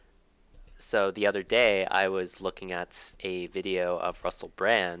So the other day, I was looking at a video of Russell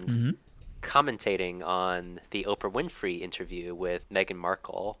Brand Hmm. commentating on the Oprah Winfrey interview with Meghan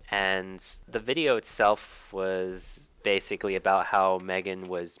Markle. And the video itself was basically about how Meghan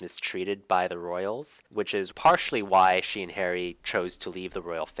was mistreated by the royals, which is partially why she and Harry chose to leave the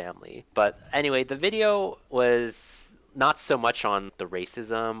royal family. But anyway, the video was not so much on the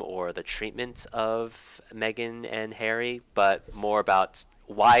racism or the treatment of Meghan and Harry, but more about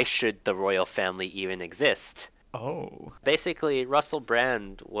why should the royal family even exist? Oh. Basically, Russell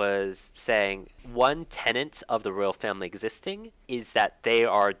Brand was saying one tenet of the royal family existing is that they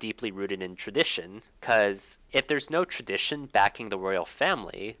are deeply rooted in tradition, because if there's no tradition backing the royal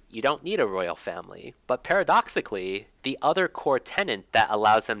family, you don't need a royal family. But paradoxically, the other core tenet that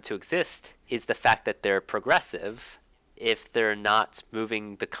allows them to exist is the fact that they're progressive. If they're not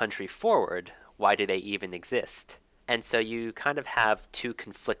moving the country forward, why do they even exist? And so you kind of have two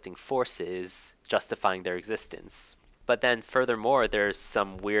conflicting forces justifying their existence. But then furthermore, there's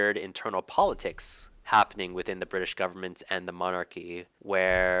some weird internal politics happening within the British government and the monarchy,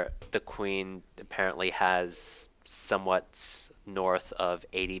 where the Queen apparently has somewhat north of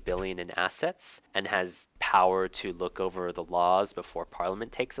 80 billion in assets and has power to look over the laws before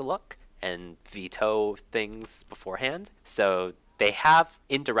Parliament takes a look and veto things beforehand. So they have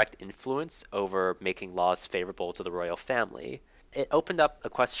indirect influence over making laws favorable to the royal family. It opened up a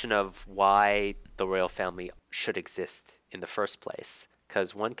question of why the royal family should exist in the first place,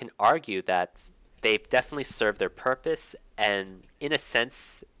 because one can argue that they've definitely served their purpose, and in a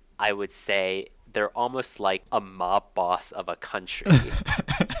sense, I would say they're almost like a mob boss of a country.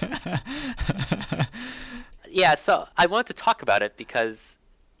 Yeah, so I want to talk about it because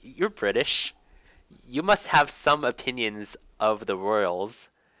you're British. You must have some opinions of the royals.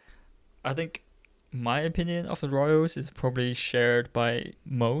 I think my opinion of the royals is probably shared by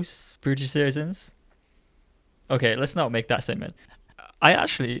most British citizens. Okay, let's not make that statement. I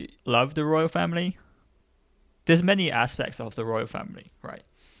actually love the royal family. There's many aspects of the royal family, right?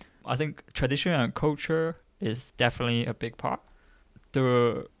 I think tradition and culture is definitely a big part.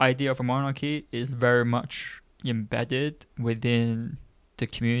 The idea of a monarchy is very much embedded within the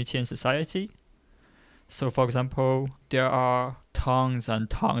community and society. So, for example, there are tons and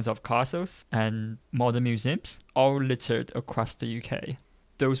tons of castles and modern museums all littered across the UK.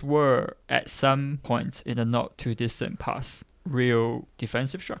 Those were, at some point in the not too distant past, real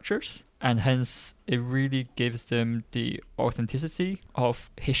defensive structures, and hence it really gives them the authenticity of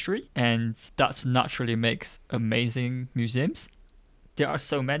history, and that naturally makes amazing museums. There are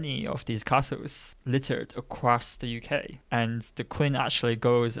so many of these castles littered across the UK, and the Queen actually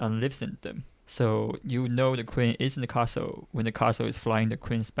goes and lives in them. So you know the Queen is in the castle when the castle is flying the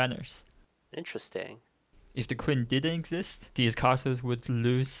Queen's banners. Interesting. If the Queen didn't exist, these castles would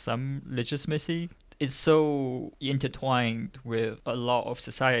lose some legitimacy. It's so intertwined with a lot of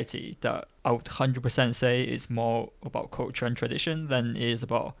society that I would 100% say it's more about culture and tradition than it is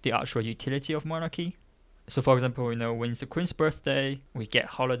about the actual utility of monarchy. So, for example, when it's the Queen's birthday, we get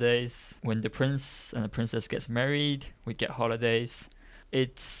holidays. When the Prince and the Princess gets married, we get holidays.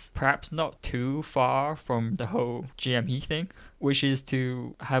 It's perhaps not too far from the whole GME thing, which is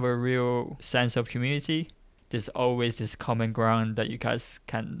to have a real sense of community. There's always this common ground that you guys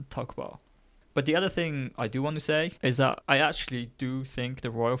can talk about. But the other thing I do want to say is that I actually do think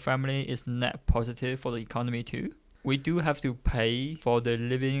the royal family is net positive for the economy too. We do have to pay for the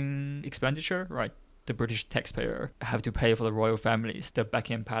living expenditure, right? The British taxpayer have to pay for the royal families, the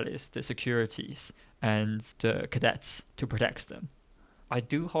Buckingham Palace, the securities, and the cadets to protect them. I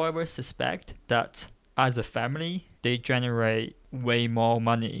do, however, suspect that as a family, they generate way more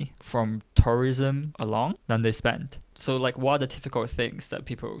money from tourism alone than they spend. So, like, what are the typical things that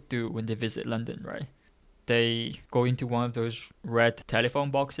people do when they visit London, right? They go into one of those red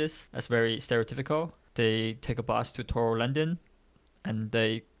telephone boxes. That's very stereotypical. They take a bus to Tower London and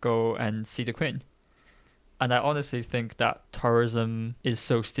they go and see the Queen. And I honestly think that tourism is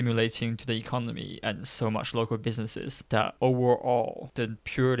so stimulating to the economy and so much local businesses that overall, the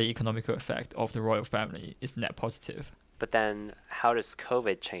purely economical effect of the royal family is net positive. But then how does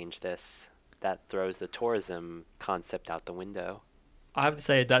COVID change this? That throws the tourism concept out the window. I have to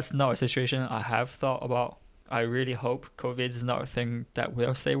say that's not a situation I have thought about. I really hope COVID is not a thing that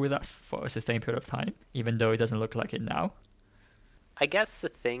will stay with us for a sustained period of time, even though it doesn't look like it now. I guess the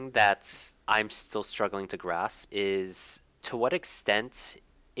thing that I'm still struggling to grasp is to what extent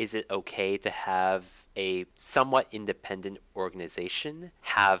is it okay to have a somewhat independent organization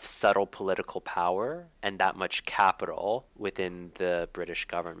have subtle political power and that much capital within the British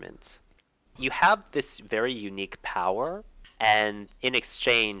government? You have this very unique power, And in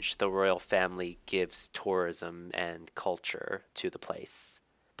exchange, the royal family gives tourism and culture to the place.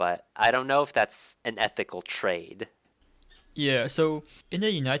 But I don't know if that's an ethical trade. Yeah, so in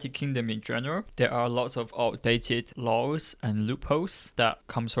the United Kingdom in general, there are lots of outdated laws and loopholes that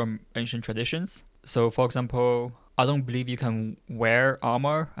comes from ancient traditions. So for example, I don't believe you can wear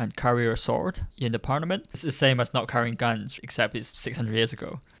armor and carry a sword in the parliament. It's the same as not carrying guns, except it's 600 years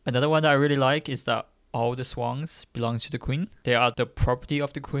ago. Another one that I really like is that all the swans belong to the queen. They are the property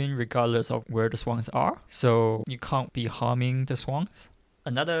of the queen regardless of where the swans are. So you can't be harming the swans.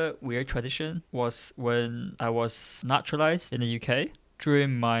 Another weird tradition was when I was naturalized in the UK.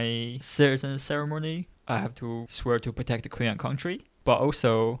 During my citizen ceremony, I have to swear to protect the queen and country. But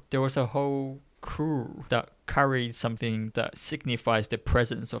also, there was a whole crew that carried something that signifies the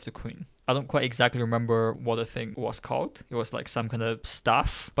presence of the queen. I don't quite exactly remember what the thing was called. It was like some kind of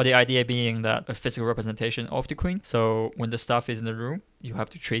staff, but the idea being that a physical representation of the queen. So when the staff is in the room, you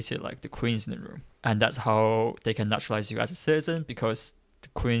have to treat it like the queen's in the room. And that's how they can naturalize you as a citizen, because the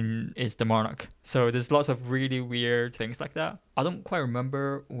queen is the monarch. So there's lots of really weird things like that. I don't quite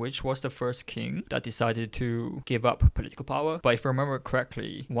remember which was the first king that decided to give up political power, but if I remember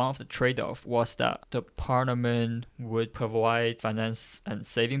correctly, one of the trade-off was that the parliament would provide finance and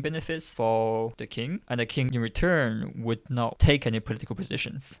saving benefits for the king, and the king in return would not take any political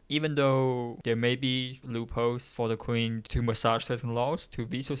positions. Even though there may be loopholes for the queen to massage certain laws, to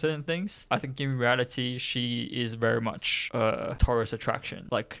veto certain things, I think in reality she is very much a tourist attraction,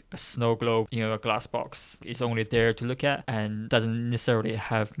 like a snow globe, a glass box. It's only there to look at and doesn't necessarily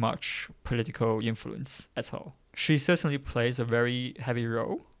have much political influence at all. She certainly plays a very heavy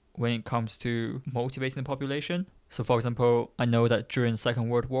role when it comes to motivating the population. So for example, I know that during Second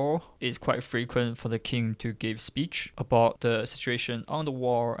World War, it's quite frequent for the king to give speech about the situation on the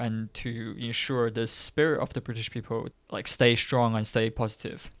war and to ensure the spirit of the British people stay strong and stay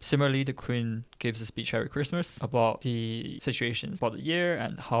positive. Similarly, the queen gives a speech every Christmas about the situations for the year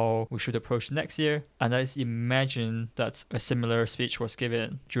and how we should approach the next year. And I imagine that a similar speech was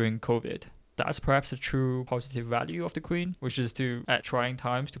given during COVID. That's perhaps a true positive value of the queen, which is to, at trying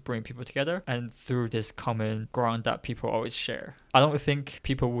times, to bring people together and through this common ground that people always share. I don't think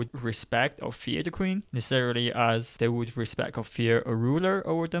people would respect or fear the queen necessarily as they would respect or fear a ruler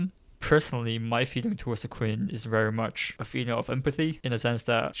over them. Personally, my feeling towards the queen is very much a feeling of empathy, in the sense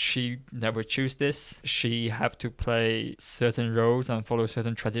that she never chose this. She have to play certain roles and follow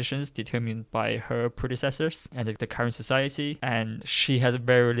certain traditions determined by her predecessors and the current society, and she has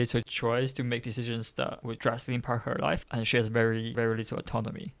very little choice to make decisions that would drastically impact her life, and she has very, very little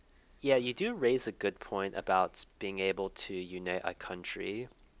autonomy. Yeah, you do raise a good point about being able to unite a country.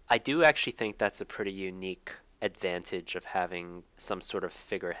 I do actually think that's a pretty unique advantage of having some sort of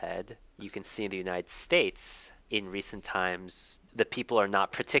figurehead. You can see in the United States in recent times, the people are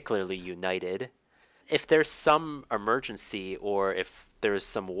not particularly united. If there's some emergency or if there's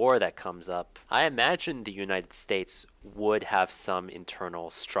some war that comes up, I imagine the United States would have some internal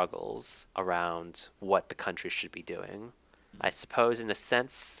struggles around what the country should be doing. I suppose in a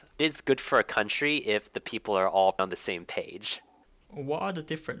sense, it is good for a country if the people are all on the same page. What are the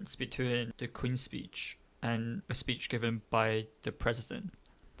difference between the Queen's speech and a speech given by the president?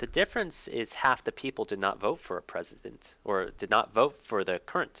 The difference is half the people did not vote for a president, or did not vote for the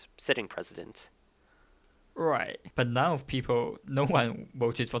current sitting president. Right, but no one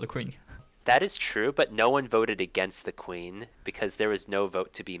voted for the Queen. That is true, but no one voted against the Queen because there was no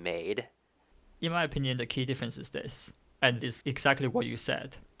vote to be made. In my opinion, the key difference is this, and it's exactly what you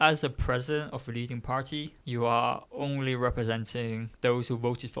said. As a president of a leading party, you are only representing those who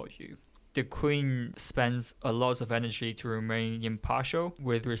voted for you. The Queen spends a lot of energy to remain impartial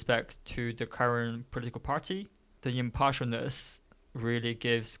with respect to the current political party. The impartialness really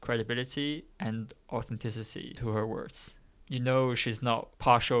gives credibility and authenticity to her words. She's not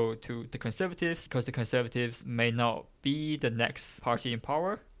partial to the Conservatives because the Conservatives may not be the next party in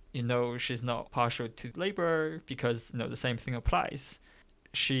power. She's not partial to Labour because, the same thing applies.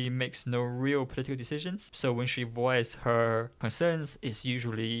 She makes no real political decisions. So when she voices her concerns, it's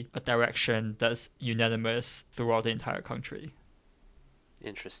usually a direction that's unanimous throughout the entire country.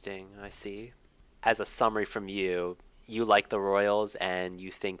 Interesting, I see. As a summary from you, you like the royals and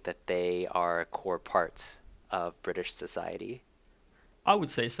you think that they are a core part of British society? I would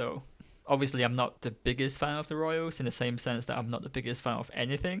say so. Obviously, I'm not the biggest fan of the royals in the same sense that I'm not the biggest fan of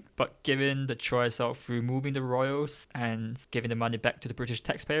anything. But given the choice of removing the royals and giving the money back to the British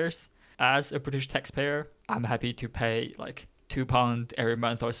taxpayers, as a British taxpayer, I'm happy to pay £2 every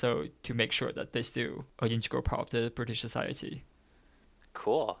month or so to make sure that they're still an integral part of the British society.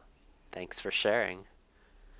 Cool. Thanks for sharing.